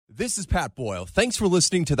This is Pat Boyle. Thanks for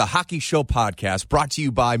listening to the Hockey Show podcast, brought to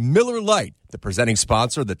you by Miller Lite, the presenting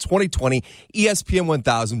sponsor of the 2020 ESPN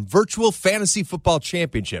 1000 Virtual Fantasy Football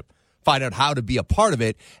Championship. Find out how to be a part of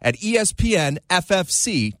it at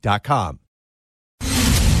ESPNFFC.com.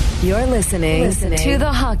 You're listening to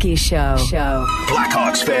The Hockey Show.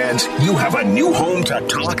 Blackhawks fans, you have a new home to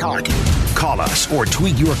talk hockey. Call us or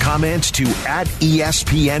tweet your comments to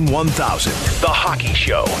 @ESPN1000. The Hockey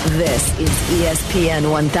Show. This is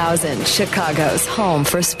ESPN 1000, Chicago's home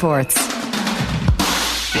for sports.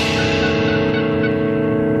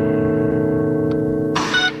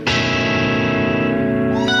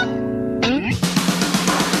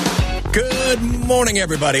 Good morning,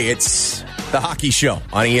 everybody. It's The Hockey Show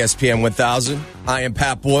on ESPN 1000. I am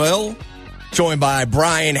Pat Boyle, joined by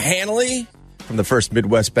Brian Hanley from the First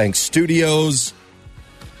Midwest Bank Studios.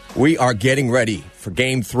 We are getting ready for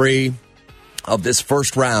Game 3 of this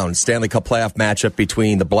first round Stanley Cup playoff matchup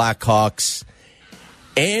between the Blackhawks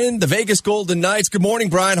and the Vegas Golden Knights. Good morning,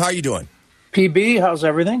 Brian. How are you doing? PB, how's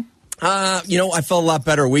everything? I felt a lot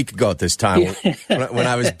better a week ago at this time when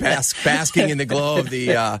I was basking in the glow of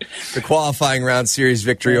the qualifying round series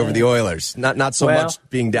victory over the Oilers. Not so much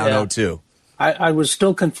being down 0-2. I was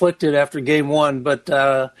still conflicted after Game 1, but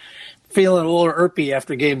feeling a little irpy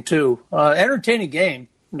after Game 2. Entertaining game,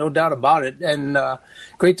 no doubt about it, and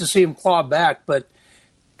great to see him claw back. But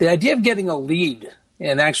the idea of getting a lead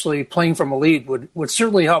and actually playing from a lead would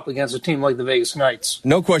certainly help against a team like the Vegas Knights.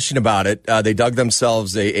 No question about it. They dug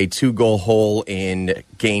themselves a 2-goal hole in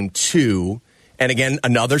Game 2. And again,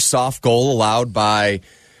 another soft goal allowed by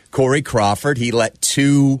Corey Crawford. He let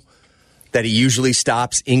 2 that he usually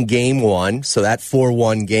stops in Game 1. So that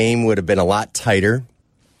 4-1 game would have been a lot tighter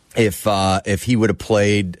if he would have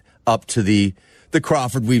played up to the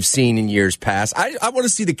Crawford we've seen in years past. I want to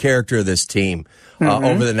see the character of this team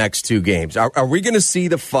over the next 2 games. Are we going to see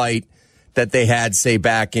the fight that they had, say,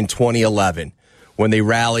 back in 2011 when they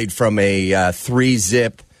rallied from a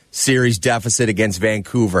 3-zip series deficit against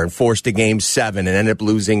Vancouver and forced a Game 7 and ended up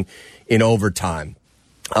losing in overtime?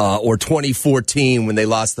 Or 2014 when they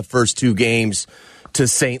lost the first 2 games to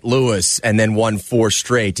St. Louis and then won 4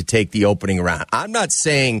 straight to take the opening round. I'm not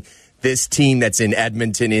saying this team that's in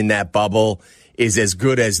Edmonton in that bubble is as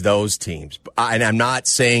good as those teams. And I'm not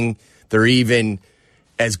saying they're even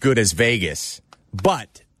as good as Vegas.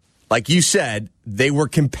 But, like you said, they were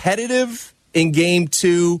competitive in Game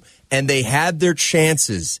 2, and they had their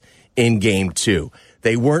chances in Game 2.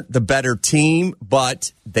 They weren't the better team,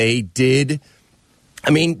 but they did.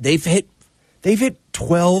 I mean, they've hit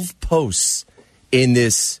 12 posts in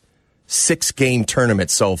this 6-game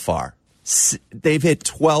tournament so far. They've hit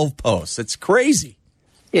 12 posts. It's crazy.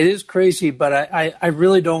 It is crazy, but I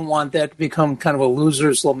really don't want that to become kind of a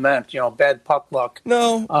loser's lament, bad puck luck.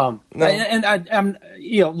 No. I'm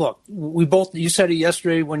look, we both, you said it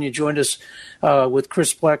yesterday when you joined us with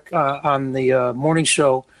Chris Bleck on the morning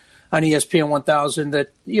show on ESPN 1000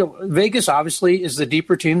 that, Vegas obviously is the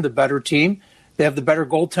deeper team, the better team. They have the better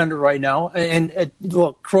goaltender right now. And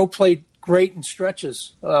look, Crow played great in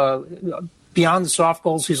stretches beyond the soft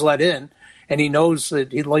goals he's let in, and he knows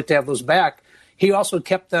that he'd like to have those back. He also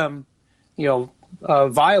kept them,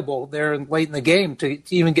 viable there late in the game to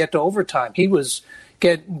even get to overtime. He was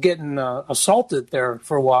getting assaulted there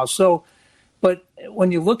for a while. So, but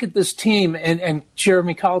when you look at this team, and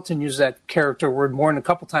Jeremy Colleton used that character word more than a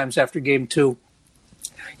couple times after Game 2,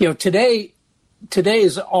 today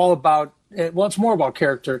is all about, well, it's more about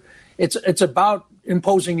character. It's about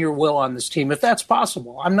imposing your will on this team, if that's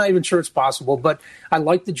possible. I'm not even sure it's possible, but I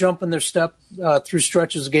like the jump in their step through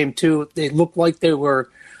stretches of Game 2. They looked like they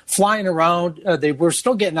were flying around. They were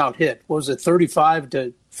still getting out hit. What was it,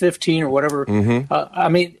 35-15 or whatever?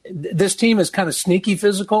 This team is kind of sneaky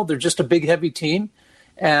physical. They're just a big, heavy team,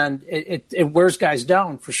 and it wears guys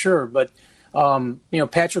down for sure. But,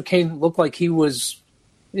 Patrick Kane looked like he was,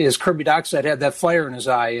 as Kirby Doc said, had that fire in his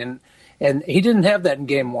eye, and he didn't have that in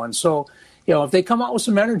Game 1. So, if they come out with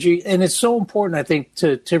some energy, and it's so important, I think,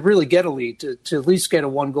 to really get a lead, to at least get a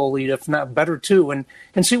 1-goal lead, if not better, 2, and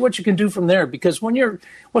see what you can do from there. Because when you're,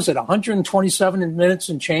 127 minutes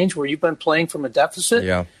and change where you've been playing from a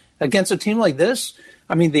deficit against a team like this,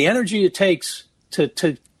 the energy it takes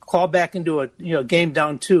to claw back into a game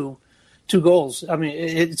down 2 goals.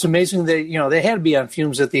 It's amazing they had to be on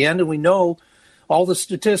fumes at the end, and we know all the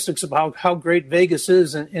statistics about how great Vegas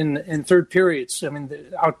is in third periods.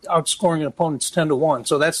 Outscoring opponents 10-1.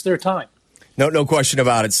 So that's their time. No question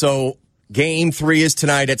about it. So Game 3 is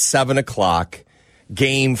tonight at 7 o'clock.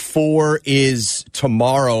 Game 4 is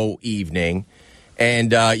tomorrow evening.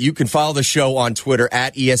 And you can follow the show on Twitter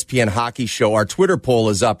at ESPN Hockey Show. Our Twitter poll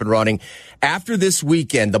is up and running. After this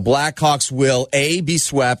weekend, the Blackhawks will A, be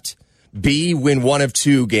swept, B, win one of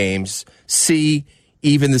two games, C,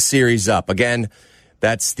 even the series up. Again,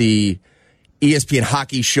 that's the ESPN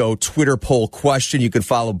Hockey Show Twitter poll question. You can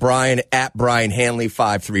follow Brian at Brian Hanley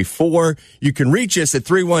 534. You can reach us at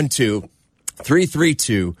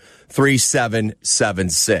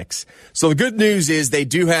 312-332-3776. So the good news is they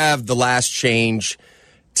do have the last change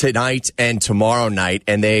tonight and tomorrow night,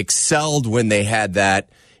 and they excelled when they had that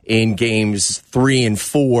in games 3 and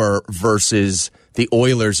 4 versus the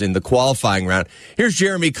Oilers in the qualifying round. Here's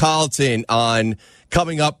Jeremy Colleton on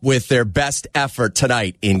coming up with their best effort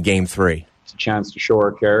tonight in game 3. It's a chance to show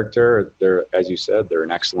our character. They're, as you said, they're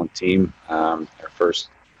an excellent team. Our first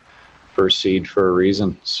seed for a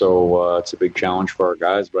reason. So it's a big challenge for our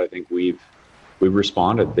guys, but I think we've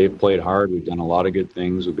responded. They've played hard. We've done a lot of good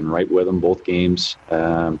things. We've been right with them both games.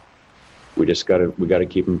 We just got to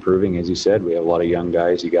keep improving. As you said, we have a lot of young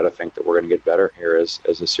guys. You got to think that we're going to get better here as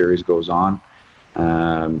the series goes on.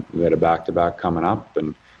 We got a back-to-back coming up,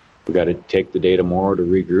 and we got to take the day tomorrow to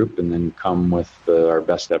regroup and then come with our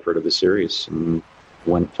best effort of the series and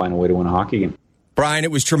find a way to win a hockey game. Brian,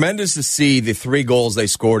 it was tremendous to see the 3 goals they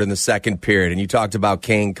scored in the second period, and you talked about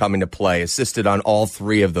Kane coming to play, assisted on all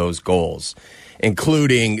 3 of those goals,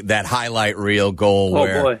 including that highlight reel goal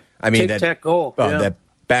that goal. That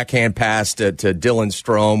backhand pass to Dylan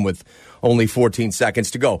Strome with only 14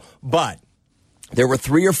 seconds to go. But there were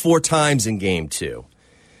 3 or 4 times in game 2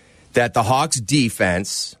 that the Hawks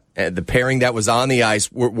defense, the pairing that was on the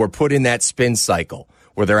ice, were put in that spin cycle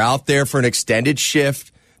where they're out there for an extended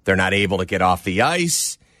shift. They're not able to get off the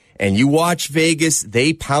ice. And you watch Vegas,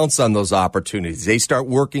 they pounce on those opportunities. They start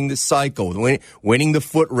working the cycle, winning the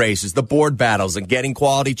foot races, the board battles, and getting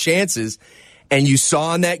quality chances. And you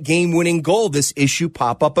saw in that game-winning goal this issue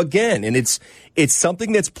pop up again. And it's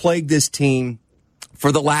something that's plagued this team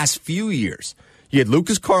for the last few years. You had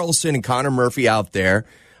Lucas Carlson and Connor Murphy out there,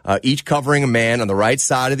 each covering a man on the right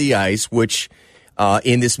side of the ice, which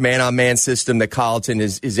in this man-on-man system that Colleton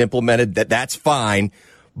is implemented, that's fine.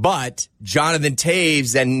 But Jonathan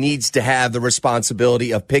Taves then needs to have the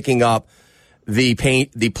responsibility of picking up the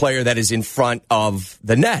player that is in front of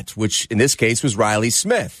the net, which in this case was Riley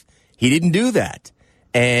Smith. He didn't do that.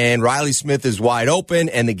 And Riley Smith is wide open,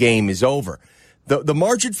 and the game is over. The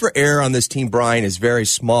margin for error on this team, Brian, is very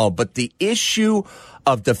small, but the issue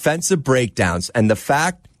of defensive breakdowns and the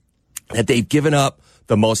fact that they've given up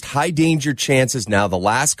the most high-danger chances now the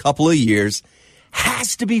last couple of years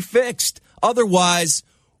has to be fixed. Otherwise,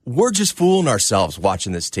 we're just fooling ourselves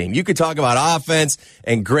watching this team. You could talk about offense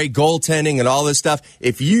and great goaltending and all this stuff.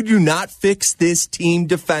 If you do not fix this team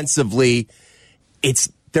defensively,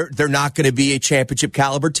 they're not going to be a championship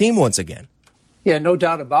caliber team once again. Yeah, no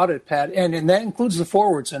doubt about it, Pat. And that includes the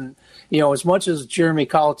forwards. And, as much as Jeremy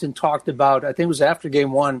Colleton talked about, I think it was after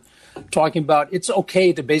game 1, talking about it's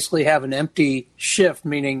okay to basically have an empty shift,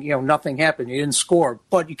 meaning, nothing happened. You didn't score.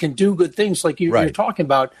 But you can do good things like you're talking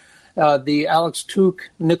about. The Alex Tuch,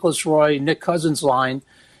 Nicholas Roy, Nick Cousins line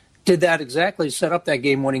did that exactly, set up that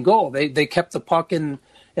game-winning goal. They kept the puck in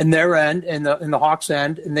their end, in the Hawks'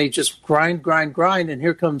 end, and they just grind, and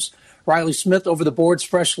here comes Riley Smith over the boards,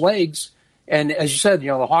 fresh legs. And as you said,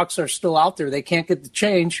 the Hawks are still out there. They can't get the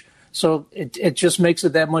change, so it just makes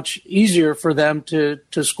it that much easier for them to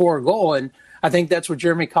score a goal. And I think that's what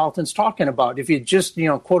Jeremy Colleton's talking about. If you just,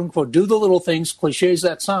 quote-unquote, do the little things, cliches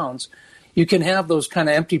that sounds, you can have those kind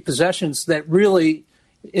of empty possessions that really,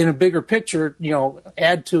 in a bigger picture,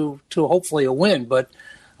 add to hopefully a win. But,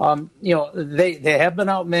 they have been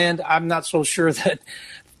outmanned. I'm not so sure that,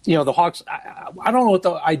 the Hawks, I don't know what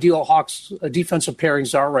the ideal Hawks defensive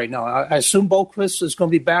pairings are right now. I assume Boquist is going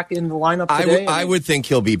to be back in the lineup today. I would think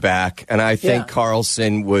he'll be back, and I think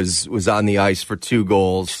Carlson was on the ice for 2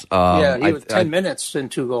 goals. He was 10 minutes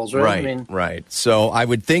and 2 goals, right? Right. So I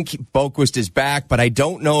would think Boquist is back, but I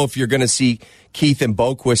don't know if you're going to see Keith and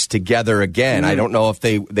Boquist together again. I don't know if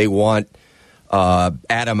they want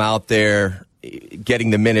Adam out there getting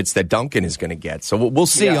the minutes that Duncan is going to get. So we'll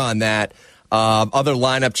see on that. Other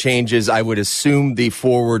lineup changes, I would assume the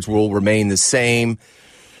forwards will remain the same.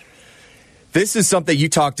 This is something you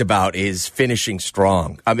talked about, is finishing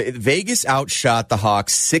strong. I mean, Vegas outshot the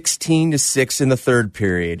Hawks 16-6 in the third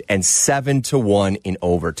period and 7-1 in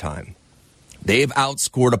overtime. They've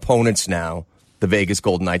outscored opponents now, the Vegas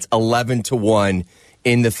Golden Knights, 11-1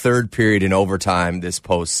 in the third period in overtime this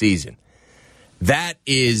postseason. That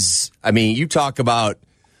is, you talk about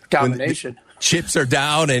domination. Chips are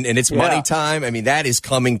down and it's money time. That is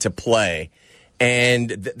coming to play. And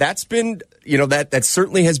that's been, that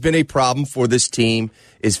certainly has been a problem for this team,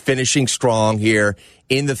 is finishing strong here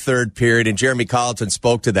in the third period. And Jeremy Colleton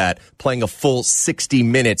spoke to that, playing a full 60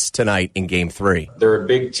 minutes tonight in Game 3. They're a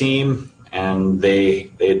big team, and they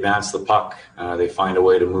advance the puck. They find a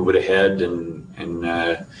way to move it ahead and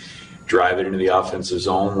drive it into the offensive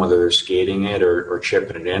zone, whether they're skating it or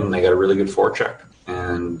chipping it in. They got a really good forecheck.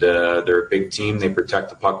 And they're a big team. They protect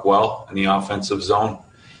the puck well in the offensive zone.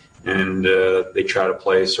 And they try to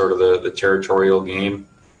play sort of the territorial game.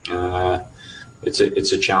 It's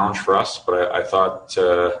a challenge for us, but I thought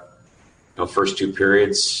first two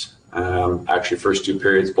periods,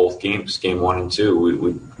 both games, game 1 and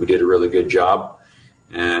 2, we did a really good job,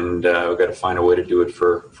 and we've got to find a way to do it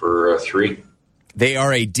for 3. They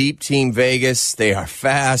are a deep team, Vegas. They are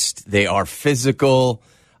fast. They are physical.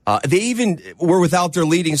 They even were without their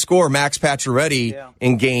leading scorer, Max Pacioretty,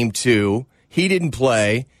 in Game 2. He didn't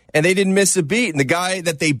play. And they didn't miss a beat. And the guy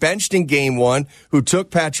that they benched in Game 1, who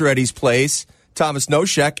took Pacioretty's place, Thomas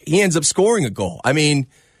Nosek, he ends up scoring a goal. I mean,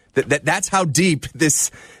 that's how deep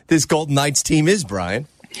this Golden Knights team is, Brian.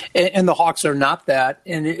 And the Hawks are not that.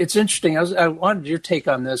 And it's interesting. I wanted your take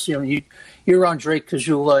on this. You're on Drake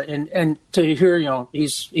Caggiula, and to hear,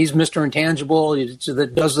 he's Mr. Intangible. He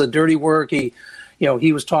does the dirty work. He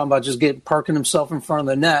was talking about just parking himself in front of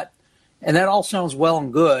the net, and that all sounds well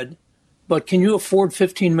and good. But can you afford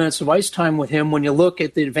 15 minutes of ice time with him when you look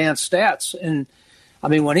at the advanced stats? And, I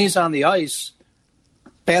mean, when he's on the ice,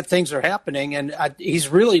 bad things are happening, and he's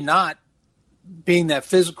really not being that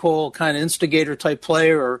physical kind of instigator-type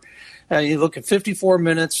player. You look at 54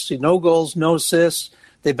 minutes, no goals, no assists.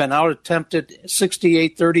 They've been out-attempted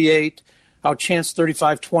 68-38, out-chanced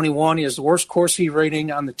 35-21. He has the worst Corsi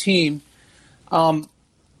rating on the team.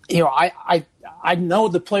 I know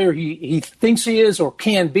the player he thinks he is or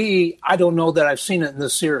can be. I don't know that I've seen it in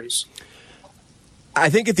this series. I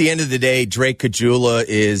think at the end of the day, Drake Caggiula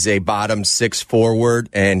is a bottom 6 forward,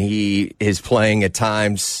 and he is playing at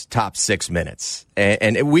times top 6 minutes.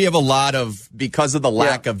 And we have a lot of, because of the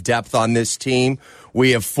lack of depth on this team,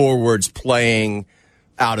 we have forwards playing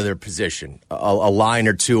out of their position, a line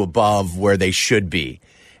or two above where they should be.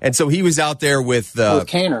 And so he was out there with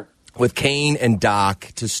Kaner. With Kane and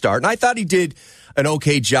Doc to start. And I thought he did an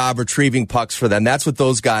okay job retrieving pucks for them. That's what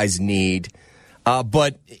those guys need.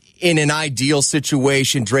 But in an ideal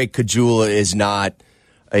situation, Drake Caggiula is not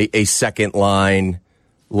a second-line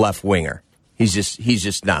left winger. He's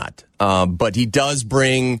just not. But he does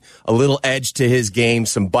bring a little edge to his game,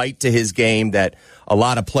 some bite to his game that a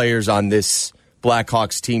lot of players on this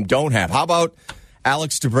Blackhawks team don't have. How about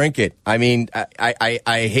Alex DeBrincat? I mean,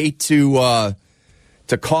 I hate to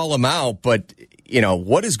call him out, but,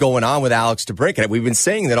 what is going on with Alex DeBrincat? We've been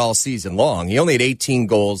saying that all season long. He only had 18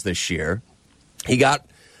 goals this year. He got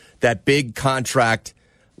that big contract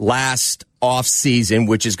last offseason,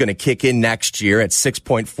 which is going to kick in next year at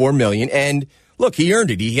 $6.4 million. And, look, he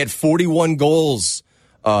earned it. He had 41 goals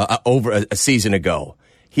over a season ago.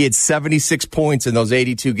 He had 76 points in those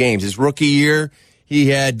 82 games. His rookie year, he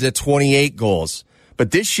had 28 goals.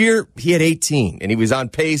 But this year, he had 18, and he was on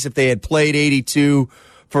pace, if they had played 82,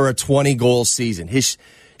 for a 20-goal season. His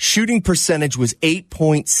shooting percentage was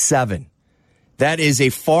 8.7. That is a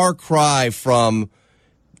far cry from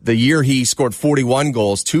the year he scored 41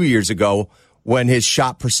 goals 2 years ago when his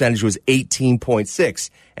shot percentage was 18.6.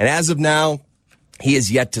 And as of now, he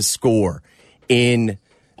is yet to score in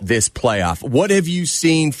this playoff. What have you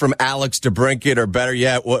seen from Alex DeBrincat, or better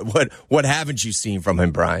yet, what haven't you seen from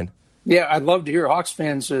him, Brian? Yeah, I'd love to hear Hawks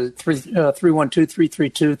fans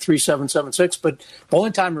 312-332-3776. But the only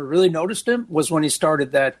time I really noticed him was when he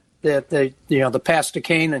started the pass to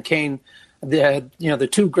Kane, and Kane had the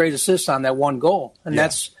 2 great assists on that 1 goal, and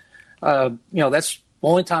that's the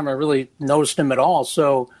only time I really noticed him at all.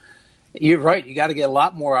 So you're right, you got to get a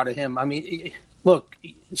lot more out of him. I mean, look,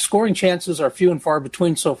 scoring chances are few and far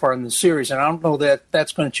between so far in the series, and I don't know that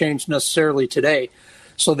that's going to change necessarily today.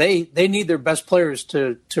 So they need their best players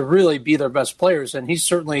to really be their best players, and he's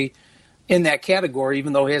certainly in that category,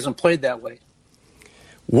 even though he hasn't played that way.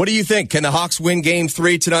 What do you think? Can the Hawks win Game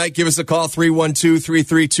 3 tonight? Give us a call,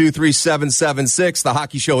 312-332-3776. The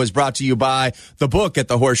Hockey Show is brought to you by The Book at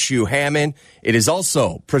the Horseshoe Hammond. It is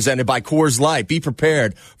also presented by Coors Light. Be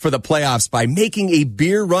prepared for the playoffs by making a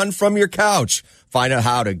beer run from your couch. Find out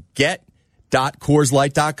how to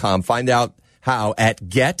get.CoorsLight.com. Find out how at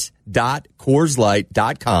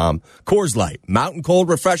get.CoorsLight.com. Coors Light, mountain cold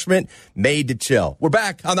refreshment made to chill. We're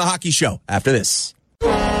back on The Hockey Show after this.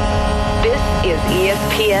 This is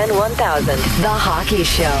ESPN 1000, The Hockey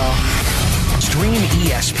Show. Stream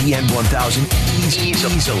ESPN 1000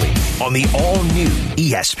 easily on the all-new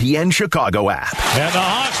ESPN Chicago app. And the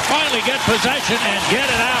Hawks finally get possession and get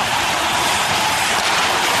it out.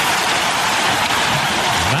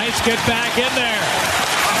 Nice get back in there.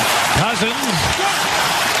 Cousins.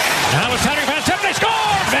 Now it's centering pass. Tiffany score!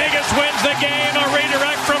 Vegas wins the game. A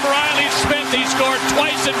redirect from Riley Smith. He scored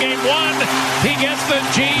twice in game one. He gets the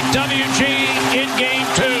GWG in game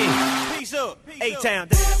two. Peace up. A-Town.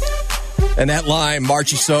 And that line,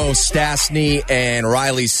 Marchessault, Stastny, and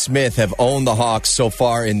Riley Smith have owned the Hawks so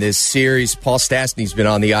far in this series. Paul Stastny's been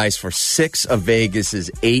on the ice for 6 of Vegas's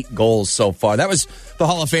 8 goals so far. That was the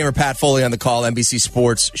Hall of Famer Pat Foley on the call, NBC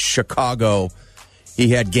Sports Chicago. He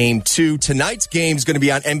had game 2. Tonight's game is going to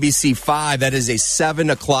be on NBC 5. That is a 7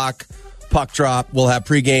 o'clock puck drop. We'll have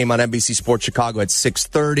pregame on NBC Sports Chicago at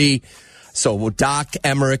 6:30. So Doc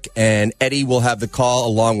Emmerich and Eddie will have the call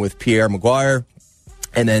along with Pierre Maguire.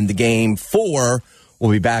 And then the game 4 will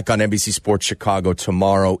be back on NBC Sports Chicago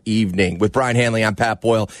tomorrow evening. With Brian Hanley, I'm Pat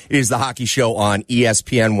Boyle. It is the Hockey Show on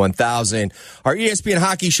ESPN 1000. Our ESPN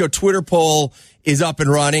Hockey Show Twitter poll is up and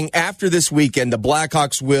running. After this weekend, the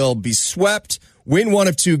Blackhawks will be swept, win 1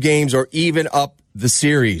 of 2 games, or even up the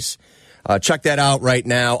series. Check that out right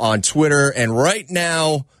now on Twitter. And right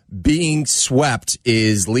now, being swept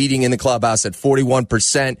is leading in the clubhouse at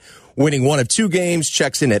 41%. Winning 1 of 2 games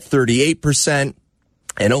checks in at 38%.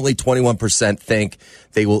 And only 21% think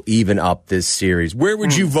they will even up this series. Where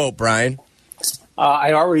would you vote, Brian?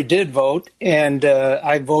 I already did vote, and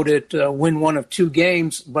I voted win 1 of 2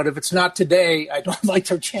 games. But if it's not today, I don't like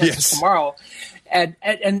their chances tomorrow. And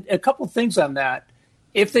a couple of things on that.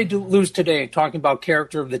 If they do lose today, talking about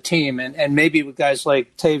character of the team, and maybe with guys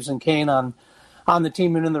like Taves and Kane on the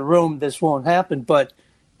team and in the room, this won't happen. But,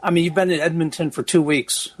 I mean, you've been in Edmonton for 2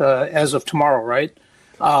 weeks as of tomorrow, right?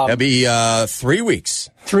 That'll be 3 weeks.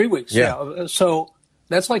 3 weeks, yeah. So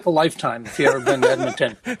that's like a lifetime if you've ever been to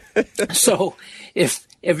Edmonton. So if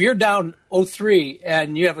you're down 0-3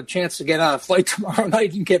 and you have a chance to get on a flight tomorrow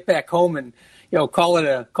night and get back home and call it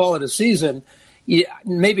a season,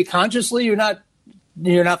 maybe consciously you're not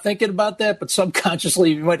thinking about that, but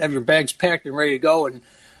subconsciously you might have your bags packed and ready to go. And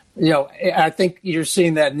I think you're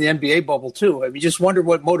seeing that in the NBA bubble too. I mean, you just wonder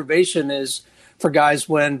what motivation is for guys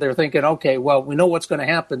when they're thinking, okay, well, we know what's going to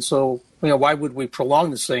happen, so why would we prolong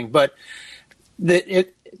this thing? But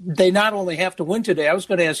they not only have to win today. I was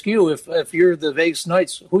going to ask you, if you're the Vegas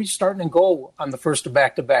Knights, who are you starting in goal on the first of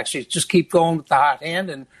back-to-backs? You just keep going with the hot hand,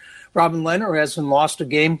 and Robin Lehner hasn't lost a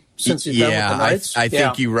game since he's been with the Knights. I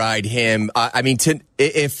think you ride him. I mean,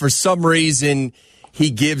 if for some reason he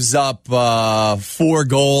gives up 4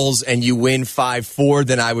 goals and you win 5-4,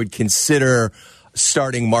 then I would consider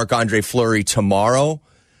starting Marc-Andre Fleury tomorrow.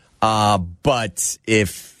 But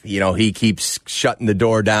if, he keeps shutting the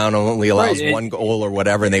door down and only allows 1 goal or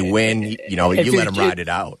whatever and they win, you let him ride it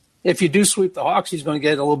out. If you do sweep the Hawks, he's going to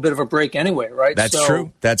get a little bit of a break anyway, right? That's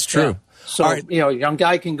true. That's true. Yeah. So, all right. A young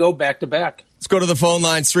guy can go back to back. Let's go to the phone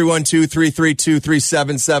lines,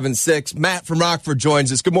 312-332-3776. Matt from Rockford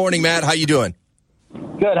joins us. Good morning, Matt. How you doing?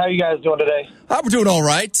 Good. How you guys doing today? We're doing all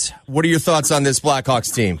right. What are your thoughts on this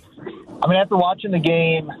Blackhawks team? I mean, after watching the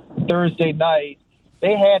game Thursday night,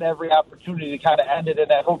 they had every opportunity to kind of end it in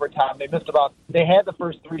that overtime. They had the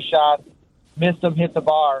first 3 shots, missed them, hit the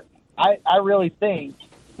bar. I really think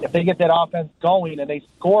if they get that offense going and they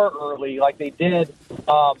score early like they did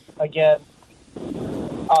against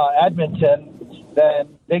Edmonton,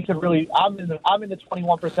 then they could really. I'm in the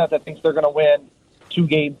 21% that thinks they're going to win 2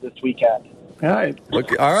 games this weekend. All right.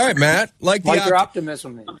 All right, Matt. Like your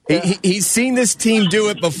optimism. He's seen this team do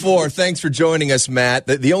it before. Thanks for joining us, Matt.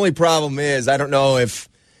 The only problem is I don't know if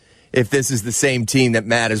this is the same team that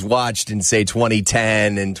Matt has watched in, say,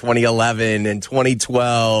 2010 and 2011 and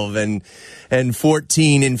 2012 and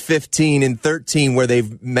 14 and 15 and 13, where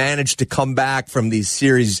they've managed to come back from these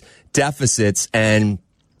series deficits and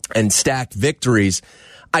stacked victories.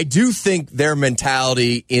 I do think their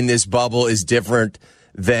mentality in this bubble is different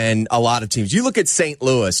than a lot of teams. You look at St.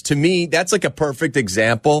 Louis. To me, that's like a perfect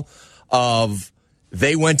example of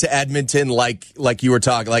they went to Edmonton like you were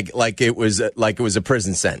talking, like it was a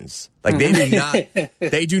prison sentence. Like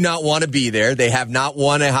they do not want to be there. They have not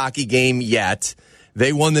won a hockey game yet.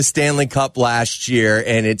 They won the Stanley Cup last year,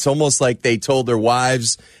 and it's almost like they told their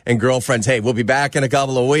wives and girlfriends, "Hey, we'll be back in a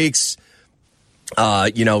couple of weeks.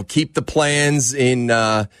 Keep the plans in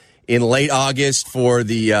late August for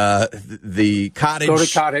the cottage. Go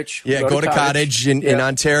to cottage. Yeah, go to cottage in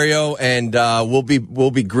Ontario, and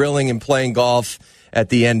we'll be grilling and playing golf at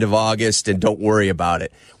the end of August, and don't worry about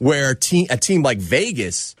it. Where a team like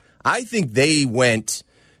Vegas, I think they went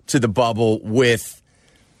to the bubble with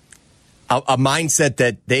a mindset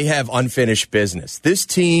that they have unfinished business. This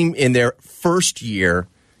team in their first year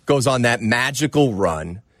goes on that magical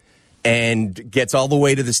run and gets all the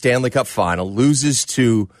way to the Stanley Cup final, loses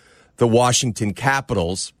to the Washington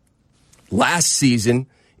Capitals. Last season,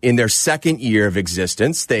 in their second year of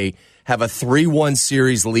existence, they have a 3-1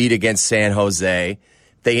 series lead against San Jose.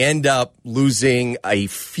 They end up losing a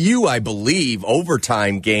few, I believe,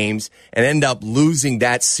 overtime games and end up losing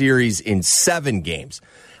that series in 7 games.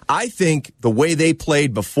 I think the way they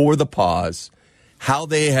played before the pause, how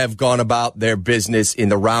they have gone about their business in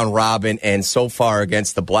the round robin and so far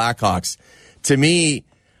against the Blackhawks, to me,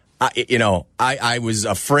 I was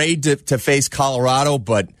afraid to face Colorado,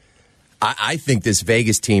 but I think this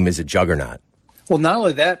Vegas team is a juggernaut. Well, not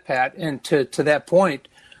only that, Pat, and to that point,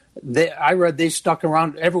 I read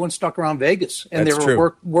everyone stuck around Vegas, and That's they were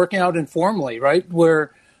true. working out informally, right?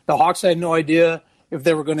 Where the Hawks had no idea if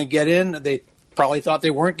they were going to get in. They probably thought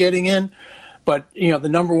they weren't getting in. But, the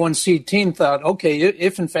number 1 seed team thought, okay,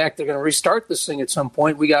 if in fact they're going to restart this thing at some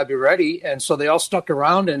point, we got to be ready. And so they all stuck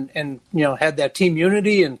around and had that team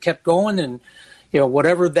unity and kept going. And,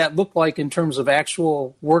 whatever that looked like in terms of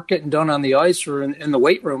actual work getting done on the ice or in the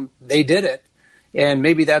weight room, they did it. And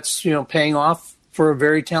maybe that's, paying off for a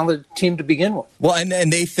very talented team to begin with. Well,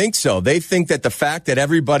 and they think so. They think that the fact that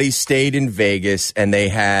everybody stayed in Vegas and they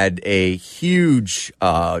had a huge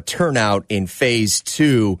turnout in Phase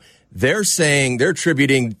 2, they're saying they're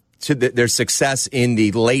attributing to their success in the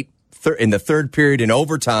in the third period in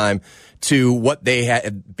overtime to what they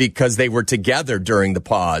had because they were together during the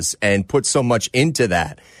pause and put so much into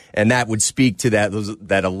that. And that would speak to that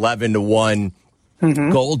 11-1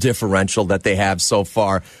 goal differential that they have so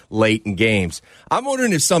far late in games. I'm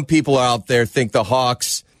wondering if some people out there think the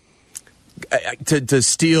Hawks, to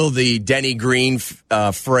steal the Denny Green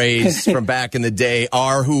phrase from back in the day,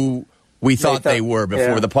 are who we thought they were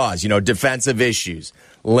before the pause. Defensive issues,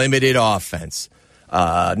 limited offense,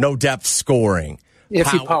 no depth scoring.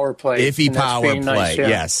 Iffy power play. Iffy power play, nice, yeah.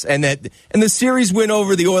 yes. And the series win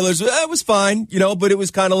over the Oilers, that was fine, but it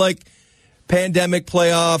was kind of like pandemic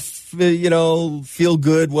playoff, feel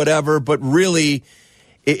good, whatever. But really,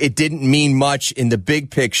 it didn't mean much in the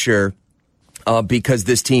big picture because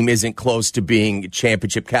this team isn't close to being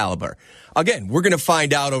championship caliber. Again, we're going to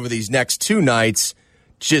find out over these next 2 nights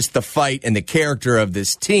just the fight and the character of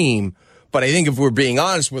this team. But I think if we're being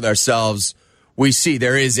honest with ourselves, we see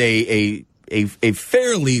there is a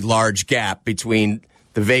fairly large gap between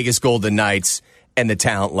the Vegas Golden Knights and the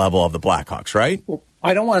talent level of the Blackhawks, right? Well,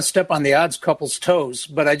 I don't want to step on the odds couple's toes,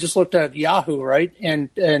 but I just looked at Yahoo, right? And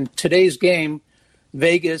today's game,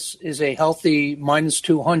 Vegas is a healthy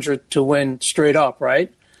 -200 to win straight up,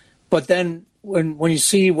 right? But then when you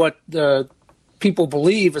see what the people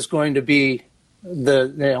believe is going to be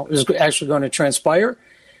is actually going to transpire,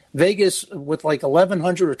 Vegas with like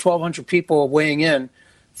 1,100 or 1,200 people weighing in,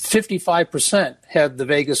 55% had the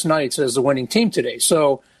Vegas Knights as the winning team today.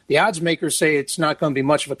 So the odds makers say it's not going to be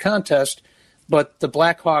much of a contest, but the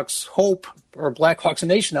Blackhawks hope, or Blackhawks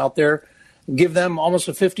Nation out there, give them almost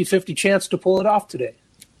a 50-50 chance to pull it off today.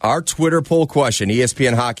 Our Twitter poll question,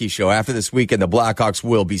 ESPN Hockey Show, after this weekend, the Blackhawks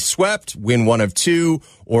will be swept, win 1 of 2,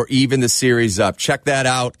 or even the series up. Check that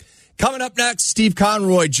out. Coming up next, Steve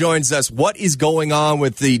Konroyd joins us. What is going on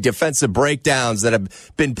with the defensive breakdowns that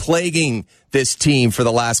have been plaguing this team for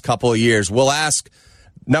the last couple of years? We'll ask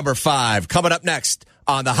number 5 coming up next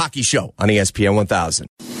on the Hockey Show on ESPN 1000.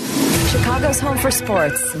 Chicago's home for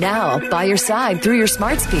sports, now by your side through your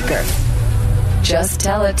smart speaker. Just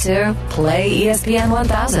tell it to play ESPN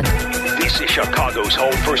 1000. This is Chicago's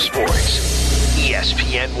home for sports.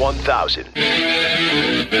 ESPN 1000.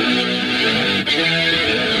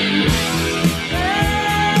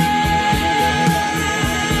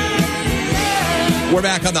 We're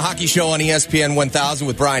back on the Hockey Show on ESPN 1000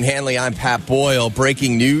 with Brian Hanley. I'm Pat Boyle.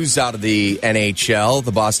 Breaking news out of the NHL.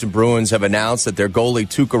 The Boston Bruins have announced that their goalie,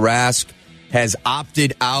 Tuukka Rask, has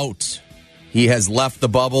opted out. He has left the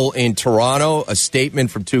bubble in Toronto. A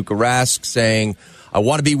statement from Tuukka Rask saying, I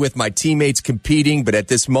want to be with my teammates competing, but at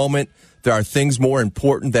this moment, there are things more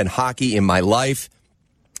important than hockey in my life,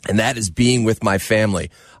 and that is being with my family.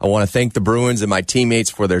 I want to thank the Bruins and my teammates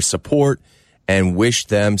for their support and wish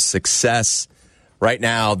them success. Right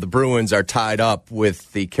now, the Bruins are tied up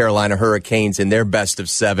with the Carolina Hurricanes in their best of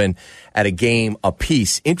 7 at a game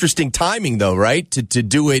apiece. Interesting timing, though, right? To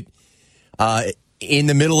do it in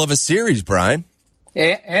the middle of a series, Brian.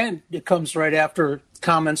 And it comes right after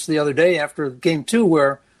comments the other day after Game 2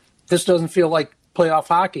 where this doesn't feel like playoff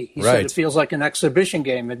hockey. He said it feels like an exhibition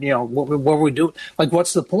game. And, what we do, like,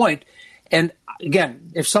 what's the point? And,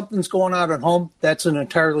 again, if something's going on at home, that's an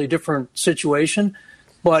entirely different situation.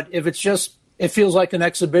 But if it's just, it feels like an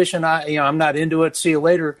exhibition, I'm not into it, see you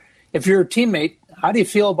later. If you're a teammate, how do you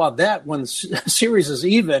feel about that when the series is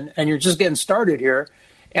even and you're just getting started here,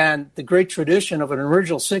 and the great tradition of an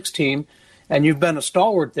original six team, and you've been a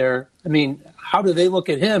stalwart there? I mean, how do they look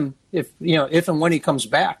at him if and when he comes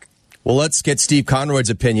back? Well, let's get Steve Konroyd's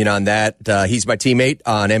opinion on that. He's my teammate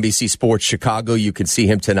on NBC Sports Chicago. You can see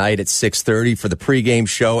him tonight at 6:30 for the pregame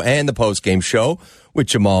show and the postgame show with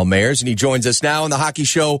Jamal Mayers. And he joins us now on the Hockey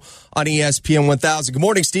Show on ESPN 1000. Good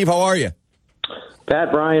morning, Steve. How are you?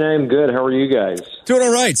 Pat, Brian, I'm good. How are you guys? Doing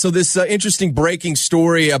all right. So this interesting breaking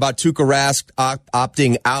story about Tuukka Rask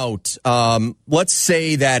opting out. Let's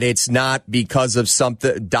say that it's not because of some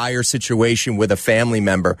dire situation with a family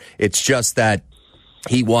member. It's just that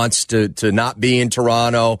he wants to not be in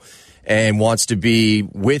Toronto and wants to be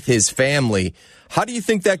with his family. How do you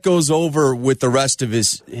think that goes over with the rest of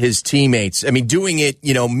his teammates? I mean, doing it,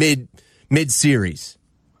 mid-series.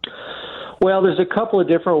 Well, there's a couple of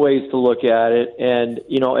different ways to look at it. And,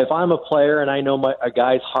 if I'm a player and I know a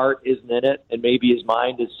guy's heart isn't in it and maybe his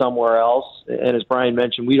mind is somewhere else, and as Brian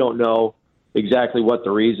mentioned, we don't know exactly what the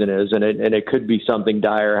reason is, and it could be something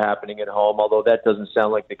dire happening at home, although that doesn't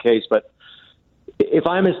sound like the case. But if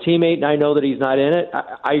I'm his teammate and I know that he's not in it,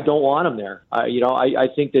 I don't want him there. I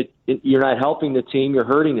think that you're not helping the team, you're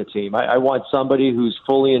hurting the team. I want somebody who's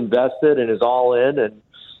fully invested and is all in, and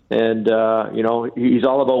he's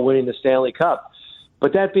all about winning the Stanley Cup.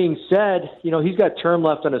 But that being said, he's got term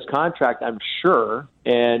left on his contract, I'm sure,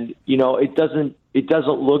 and it doesn't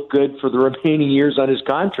look good for the remaining years on his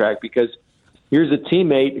contract, because here's a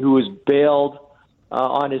teammate who was bailed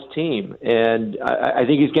on his team, and I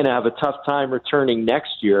think he's going to have a tough time returning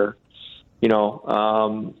next year,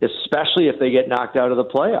 especially if they get knocked out of the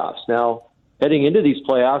playoffs. Now, heading into these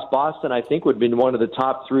playoffs, Boston, I think, would have been one of the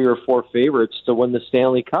top 3 or 4 favorites to win the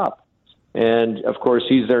Stanley Cup. And, of course,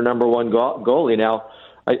 he's their number one goalie. Now,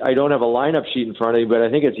 I don't have a lineup sheet in front of me, but I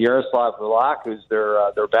think it's Yaroslav Halak who's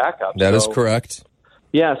their backup. That is correct.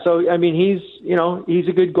 Yeah, so, I mean, he's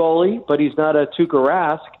a good goalie, but he's not a Tuukka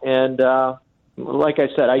Rask. And, like I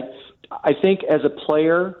said, I think as a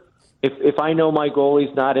player, if I know my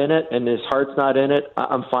goalie's not in it and his heart's not in it,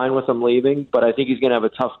 I'm fine with him leaving, but I think he's going to have a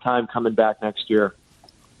tough time coming back next year.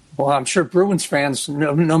 Well, I'm sure Bruins fans,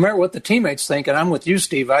 no matter what the teammates think, and I'm with you,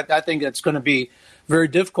 Steve, I think it's going to be very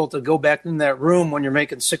difficult to go back in that room when you're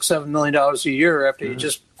making $6-7 million a year after you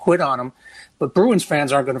just quit on them. But Bruins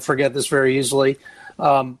fans aren't going to forget this very easily.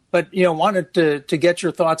 But wanted to get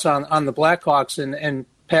your thoughts on the Blackhawks, and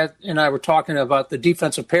Pat and I were talking about the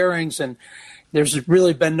defensive pairings, and there's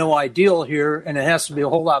really been no ideal here, and it has to be a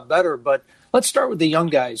whole lot better. But let's start with the young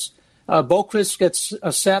guys. Boquist gets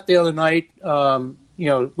sat the other night.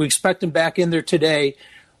 We expect him back in there today.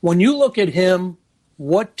 When you look at him,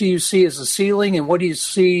 what do you see as a ceiling, and what do you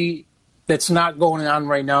see that's not going on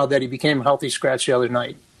right now that he became a healthy scratch the other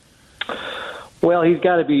night? Well, he's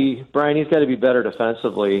got to be better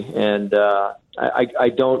defensively, and I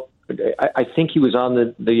think he was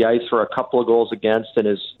on the ice for a couple of goals against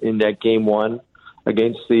in that game one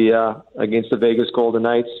against the Vegas Golden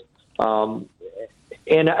Knights.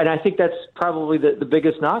 And I think that's probably the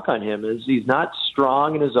biggest knock on him is he's not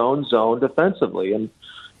strong in his own zone defensively. And,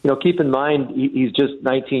 keep in mind, he's just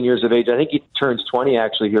 19 years of age. I think he turns 20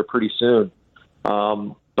 actually here pretty soon.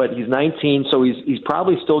 But he's 19, so he's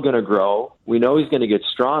probably still going to grow. We know he's going to get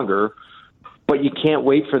stronger, but you can't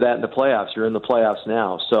wait for that in the playoffs. You're in the playoffs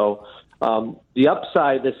now. So the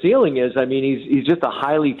upside, the ceiling is, I mean, he's just a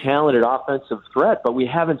highly talented offensive threat, but we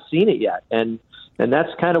haven't seen it yet. And that's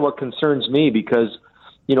kind of what concerns me because,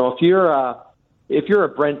 if you're a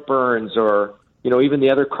Brent Burns or, even the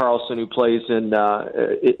other Carlson who plays in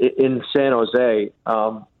San Jose,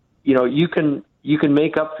 you can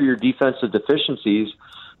make up for your defensive deficiencies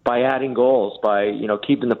by adding goals, by,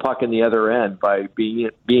 keeping the puck in the other end, by being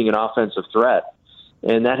an offensive threat.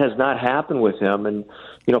 And that has not happened with him. And,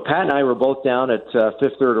 Pat and I were both down at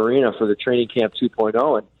Fifth Third Arena for the training camp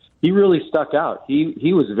 2.0, and he really stuck out.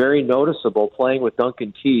 He was very noticeable playing with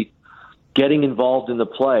Duncan Keith, getting involved in the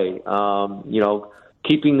play,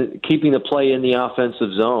 keeping the play in the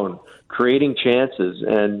offensive zone, creating chances.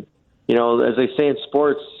 And, as they say in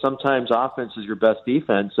sports, sometimes offense is your best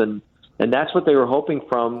defense. And that's what they were hoping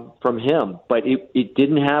from him. But it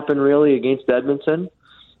didn't happen really against Edmonton.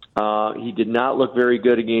 He did not look very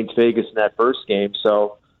good against Vegas in that first game.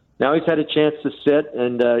 So now he's had a chance to sit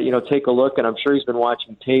and, take a look. And I'm sure he's been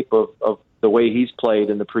watching tape of the way he's played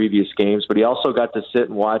in the previous games. But he also got to sit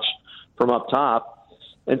and watch from up top.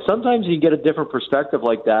 And sometimes you get a different perspective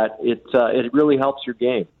like that. It really helps your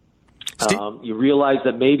game. You realize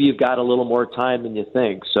that maybe you've got a little more time than you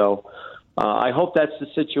think. So I hope that's the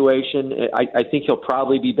situation. I think he'll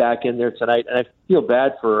probably be back in there tonight, and I feel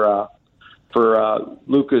bad for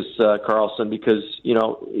Lucas Carlson because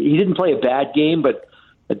he didn't play a bad game, but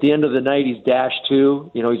at the end of the night he's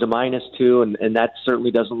 -2. He's a -2, and that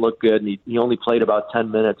certainly doesn't look good. And he only played about 10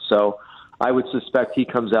 minutes, so I would suspect he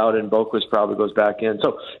comes out and Boquist probably goes back in.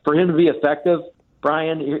 So for him to be effective,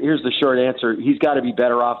 Brian, here's the short answer: he's got to be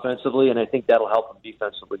better offensively, and I think that'll help him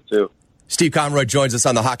defensively too. Steve Konroyd joins us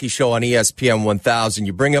on the Hockey Show on ESPN 1000.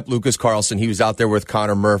 You bring up Lucas Carlson. He was out there with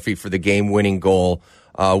Connor Murphy for the game-winning goal.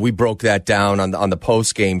 We broke that down on the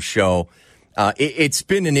post-game show. It's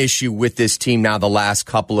been an issue with this team now the last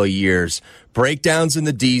couple of years. Breakdowns in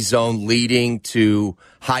the D zone leading to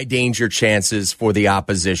high-danger chances for the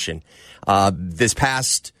opposition. This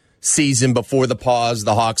past season before the pause,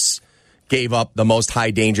 the Hawks gave up the most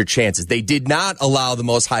high-danger chances. They did not allow the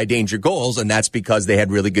most high-danger goals, and that's because they had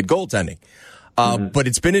really good goaltending. But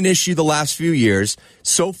it's been an issue the last few years.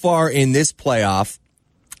 So far in this playoff,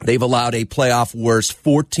 they've allowed a playoff worst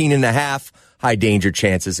 14.5 high-danger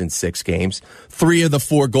chances in 6 games. 3 of the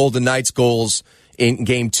 4 Golden Knights goals in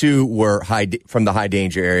Game 2 were from the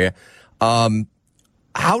high-danger area.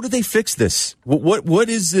 How do they fix this? What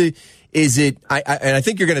is the... Is it, and I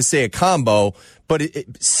think you're going to say a combo, but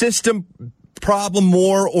system problem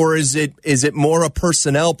more, or is it more a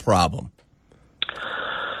personnel problem?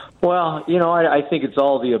 Well, I think it's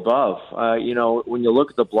all of the above. When you look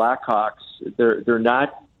at the Blackhawks, they're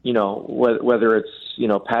not, whether it's,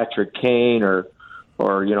 Patrick Kane or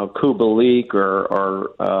Kubalik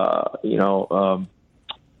or Alex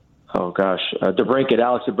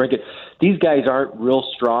DeBrincat. These guys aren't real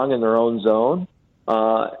strong in their own zone.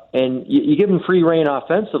 And you give them free rein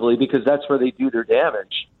offensively because that's where they do their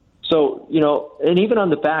damage. So, and even on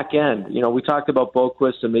the back end, we talked about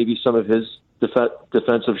Boquist and maybe some of his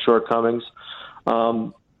defensive shortcomings.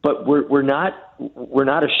 But we're not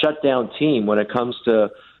a shutdown team when it comes to,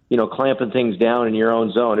 clamping things down in your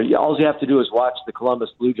own zone. All you have to do is watch the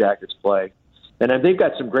Columbus Blue Jackets play. And they've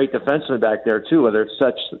got some great defensemen back there too, whether it's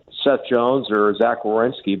Seth Jones or Zach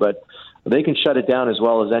Werenski, but they can shut it down as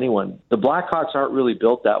well as anyone. The Blackhawks aren't really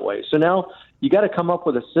built that way. So now you got to come up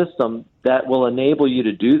with a system that will enable you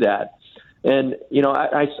to do that. And,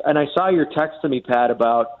 I saw your text to me, Pat,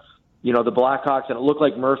 about, the Blackhawks, and it looked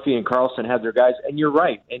like Murphy and Carlson had their guys. And you're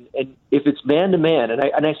right. And if it's man-to-man,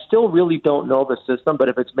 and I still really don't know the system, but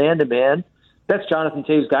if it's man-to-man, that's Jonathan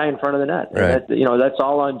Toews' guy in front of the net. Right. And that's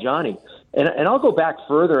all on Johnny. And I'll go back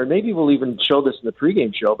further, and maybe we'll even show this in the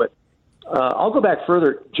pregame show, but I'll go back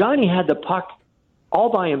further. Johnny had the puck all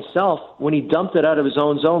by himself when he dumped it out of his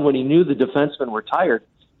own zone when he knew the defensemen were tired.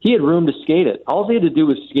 He had room to skate it. All he had to do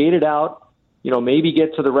was skate it out, maybe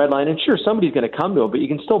get to the red line. And sure, somebody's going to come to him, but you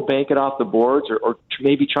can still bank it off the boards or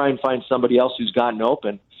maybe try and find somebody else who's gotten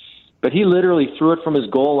open. But he literally threw it from his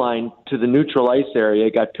goal line to the neutral ice area,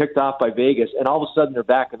 got picked off by Vegas, and all of a sudden they're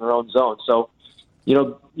back in their own zone. So,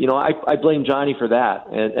 I blame Johnny for that.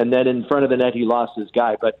 And then in front of the net, he lost his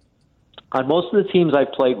guy. But on most of the teams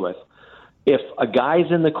I've played with, if a guy's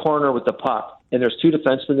in the corner with the puck and there's 2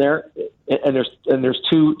 defensemen there and there's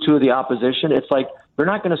two of the opposition, it's like they're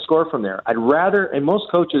not going to score from there. I'd rather, and most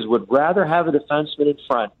coaches would rather have a defenseman in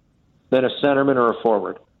front than a centerman or a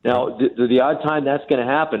forward. Now, the odd time that's going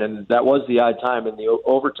to happen, and that was the odd time in the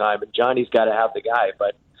overtime, and Johnny's got to have the guy.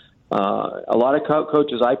 But a lot of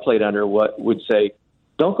coaches I played under would say,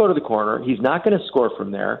 don't go to the corner. He's not going to score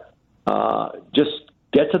from there. Just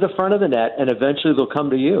get to the front of the net, and eventually they'll come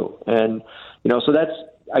to you. And, so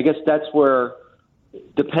I guess that's where,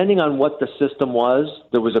 depending on what the system was,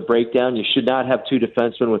 there was a breakdown. You should not have 2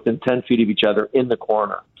 defensemen within 10 feet of each other in the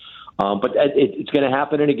corner. But it's going to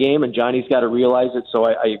happen in a game, and Johnny's got to realize it. So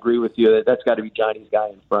I agree with you that's got to be Johnny's guy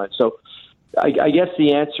in front. So I guess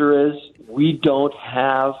the answer is we don't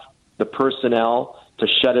have the personnel to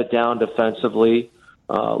shut it down defensively.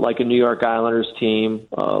 Like a New York Islanders team,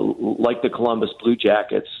 like the Columbus Blue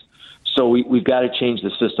Jackets. So we've got to change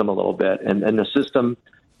the system a little bit. And the system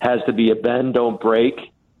has to be a bend, don't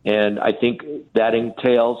break. And I think that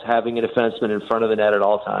entails having a defenseman in front of the net at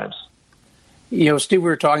all times. Steve, we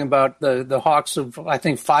were talking about the Hawks of, I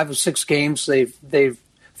think, 5 of 6 games. They've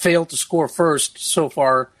failed to score first so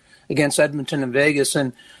far against Edmonton and Vegas.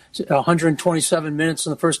 And 127 minutes in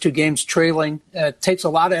the first 2 games trailing. It takes a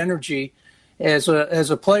lot of energy. As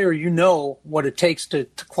a player, what it takes to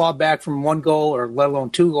claw back from 1 goal or let alone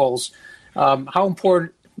 2 goals. How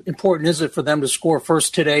important is it for them to score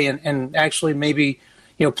first today and actually maybe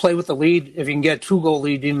play with the lead? If you can get a 2-goal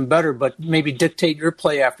lead, even better, but maybe dictate your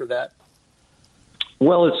play after that.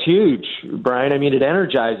 Well, it's huge, Brian. I mean, it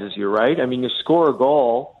energizes you, right? I mean, you score a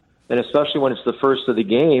goal, and especially when it's the first of the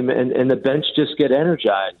game, and the bench just get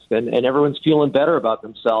energized, and everyone's feeling better about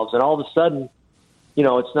themselves. And all of a sudden,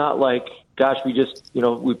 it's not like, gosh, we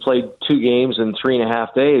played 2 games in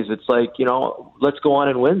 3.5 days. It's like, let's go on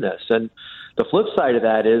and win this. And the flip side of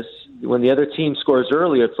that is when the other team scores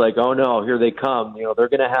early, it's like, oh no, here they come. They're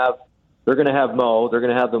going to have Mo, they're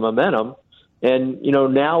going to have the momentum. And,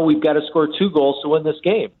 now we've got to score 2 goals to win this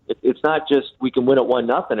game. It's not just we can win it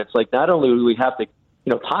 1-0. It's like, not only do we have to,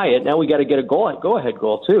 tie it, now we got to get a go-ahead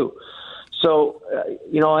goal too. So,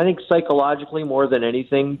 I think psychologically more than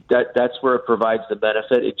anything, that's where it provides the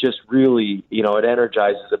benefit. It just really, it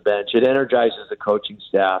energizes the bench. It energizes the coaching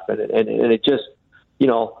staff. And it just,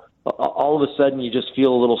 all of a sudden you just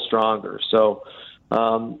feel a little stronger. So,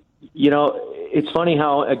 it's funny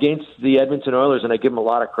how against the Edmonton Oilers, and I give them a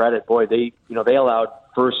lot of credit, boy, they allowed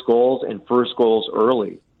first goals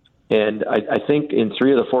early. And I think in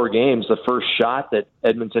 3 of the 4 games, the first shot that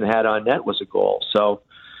Edmonton had on net was a goal. So,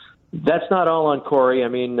 that's not all on Corey. I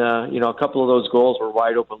mean, a couple of those goals were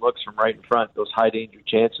wide open looks from right in front, those high danger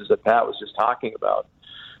chances that Pat was just talking about.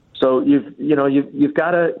 So you've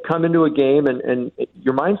got to come into a game and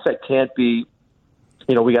your mindset can't be,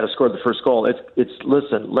 we got to score the first goal. It's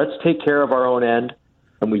listen, let's take care of our own end,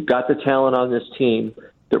 and we've got the talent on this team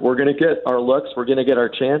that we're going to get our looks, we're going to get our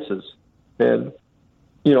chances. And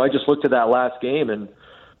I just looked at that last game, and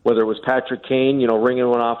whether it was Patrick Kane, ringing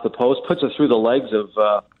one off the post, puts it through the legs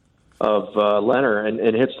of Leonard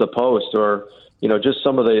and hits the post, or just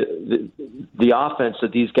some of the offense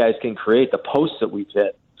that these guys can create, the posts that we've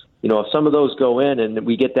hit. If some of those go in and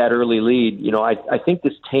we get that early lead, I think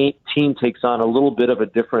this team takes on a little bit of a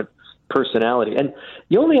different personality. And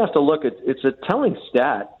you only have to look at, it's a telling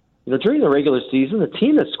stat. During the regular season, the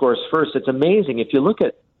team that scores first, it's amazing. If you look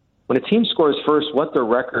at when a team scores first, what their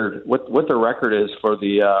record is for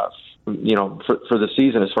the for the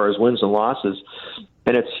season as far as wins and losses.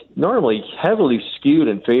 And it's normally heavily skewed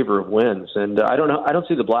in favor of wins. And I don't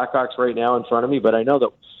see the Blackhawks right now in front of me, but I know that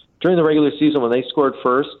during the regular season when they scored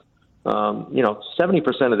first,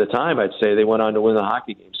 70% of the time I'd say they went on to win the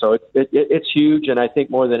hockey game. So it's huge, and I think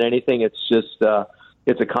more than anything, it's just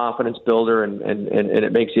it's a confidence builder, and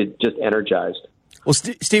it makes you just energized. Well,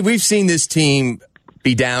 Steve, we've seen this team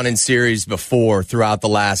be down in series before throughout the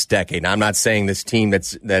last decade. Now, I'm not saying this team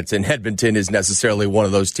that's in Edmonton is necessarily one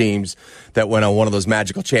of those teams that went on one of those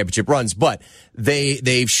magical championship runs, but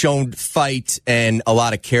they've shown fight and a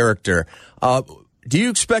lot of character. Do you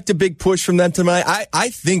expect a big push from them tonight? I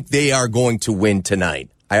think they are going to win tonight.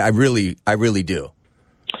 I really do.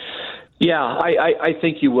 Yeah, I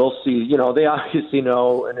think you will see. They obviously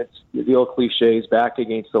know, and it's the old cliches, back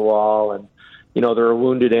against the wall, and they're a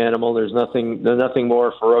wounded animal. There's nothing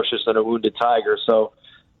more ferocious than a wounded tiger. So,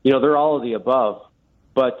 they're all of the above.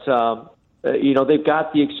 But they've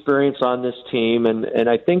got the experience on this team, and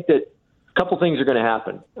I think that a couple things are going to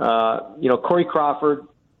happen. Corey Crawford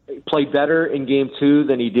played better in Game 2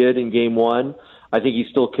 than he did in Game 1. I think he's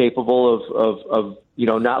still capable of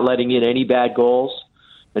not letting in any bad goals,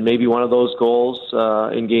 and maybe one of those goals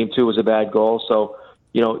in Game 2 was a bad goal. So,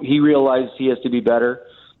 he realized he has to be better.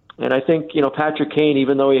 And I think, Patrick Kane,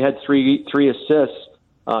 even though he had three assists,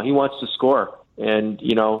 he wants to score. And,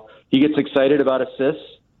 he gets excited about assists.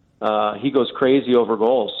 He goes crazy over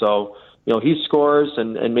goals. So, he scores,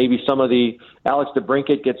 and maybe some of the Alex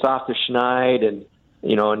DeBrincat gets off to Schneid, and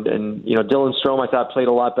Dylan Strome, I thought, played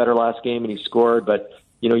a lot better last game, and he scored. But,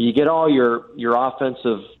 you get all your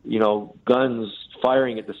offensive, guns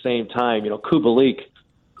firing at the same time. Kubalik,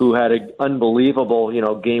 who had an unbelievable,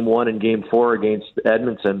 Game 1 and Game 4 against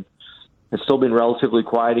Edmonton, has still been relatively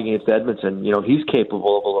quiet against Edmonton. He's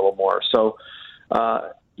capable of a little more. So,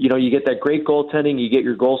 you get that great goaltending, you get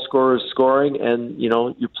your goal scorers scoring, and,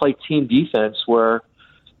 you play team defense where,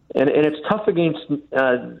 and it's tough against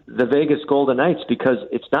the Vegas Golden Knights because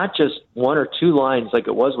it's not just one or two lines like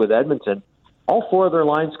it was with Edmonton. All 4 of their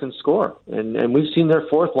lines can score, and we've seen their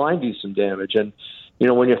 4th line do some damage. And,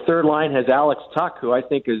 when your 3rd line has Alex Tuck, who I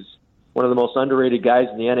think is one of the most underrated guys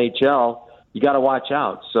in the NHL, you got to watch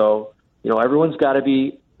out. So, everyone's got to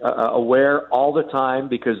be aware all the time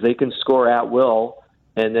because they can score at will.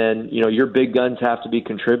 And then, your big guns have to be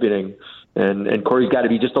contributing. And Corey's got to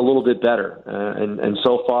be just a little bit better. And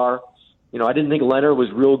so far, I didn't think Leonard was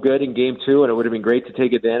real good in Game 2, and it would have been great to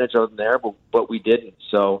take advantage of him there, but we didn't.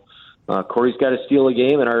 So Corey's got to steal a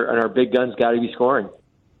game, and our big guns got to be scoring.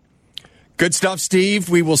 Good stuff, Steve.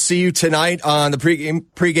 We will see you tonight on the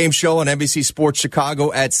pregame show on NBC Sports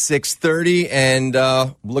Chicago at 6:30, and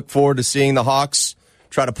look forward to seeing the Hawks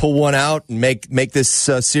try to pull one out and make this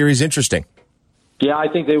series interesting. Yeah, I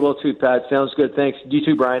think they will too, Pat. Sounds good. Thanks. You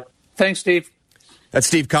too, Brian. Thanks, Steve. That's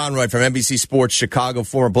Steve Konroyd from NBC Sports Chicago,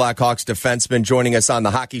 former Blackhawks defenseman, joining us on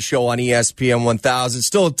the Hockey Show on ESPN 1000.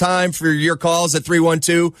 Still time for your calls at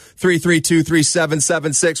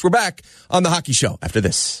 312-332-3776. We're back on the Hockey Show after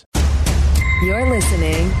this. You're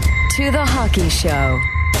listening to the Hockey Show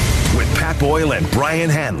with Pat Boyle and Brian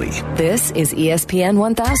Hanley. This is ESPN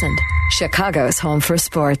 1000, Chicago's home for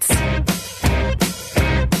sports.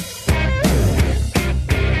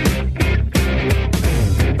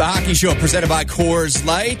 The Hockey Show presented by Coors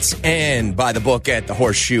Light and by the book at the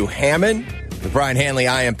Horseshoe Hammond. With Brian Hanley,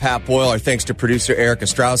 I am Pat Boyle. Our thanks to producer Eric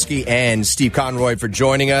Ostrowski and Steve Konroyd for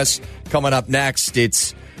joining us. Coming up next,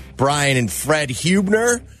 it's Brian and Fred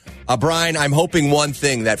Hubner. Brian, I'm hoping one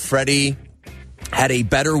thing, that Freddie had a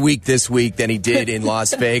better week this week than he did in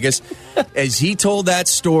Las Vegas. As he told that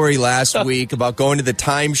story last week about going to the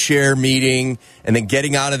timeshare meeting and then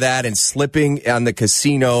getting out of that and slipping on the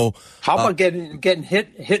casino. How about getting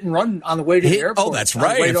hit and run on the way to the airport? Oh, that's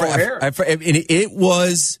right.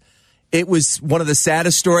 It was one of the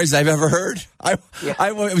saddest stories I've ever heard. I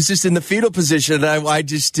was just in the fetal position, and I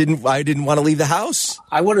didn't want to leave the house.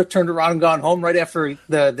 I would have turned around and gone home right after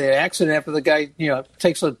the accident, after the guy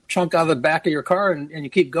takes a chunk out of the back of your car and you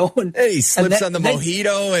keep going. Hey, he slips on the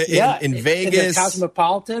Mojito in Vegas. In the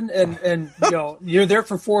Cosmopolitan, and you're there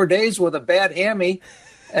for 4 days with a bad hammy,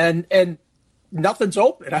 and nothing's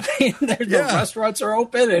open. I mean, the restaurants are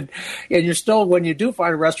open, and you're still, when you do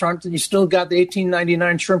find a restaurant, you still got the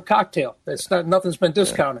 $18.99 shrimp cocktail. Nothing's been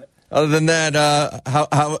discounted. Other than that,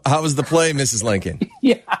 how was the play, Mrs. Lincoln?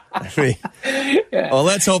 Well,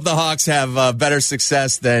 let's hope the Hawks have better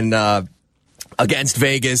success than against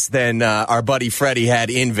Vegas than our buddy Freddie had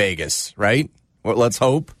in Vegas, right? Well, let's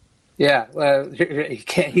hope. Yeah, he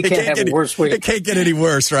can't have a worse week. It can't get any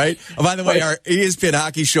worse, right? Oh, by the way, our ESPN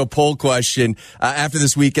Hockey Show poll question, after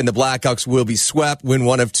this weekend, the Blackhawks will be swept, win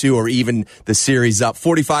one of two, or even the series up.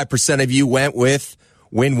 45% of you went with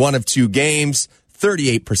win one of two games.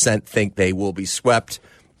 38% think they will be swept.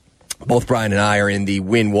 Both Brian and I are in the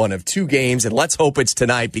win one of two games, and let's hope it's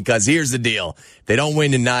tonight, because here's the deal. If they don't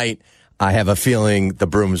win tonight, I have a feeling the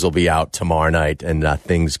brooms will be out tomorrow night, and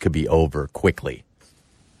things could be over quickly.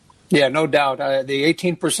 Yeah, no doubt. The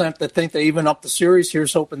 18% that think they even up the series,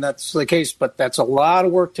 here's hoping that's the case, but that's a lot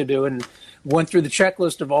of work to do, and went through the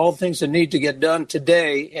checklist of all the things that need to get done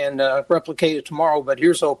today and replicate it tomorrow, but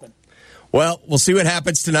here's hoping. Well, we'll see what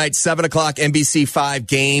happens tonight. 7 o'clock, NBC 5,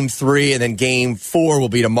 Game 3, and then Game 4 will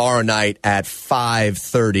be tomorrow night at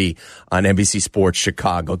 5:30 on NBC Sports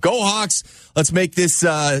Chicago. Go Hawks! Let's make this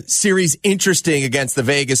series interesting against the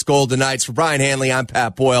Vegas Golden Knights. For Brian Hanley, I'm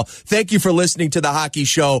Pat Boyle. Thank you for listening to The Hockey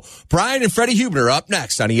Show. Brian and Freddie Hubner up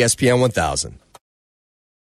next on ESPN 1000.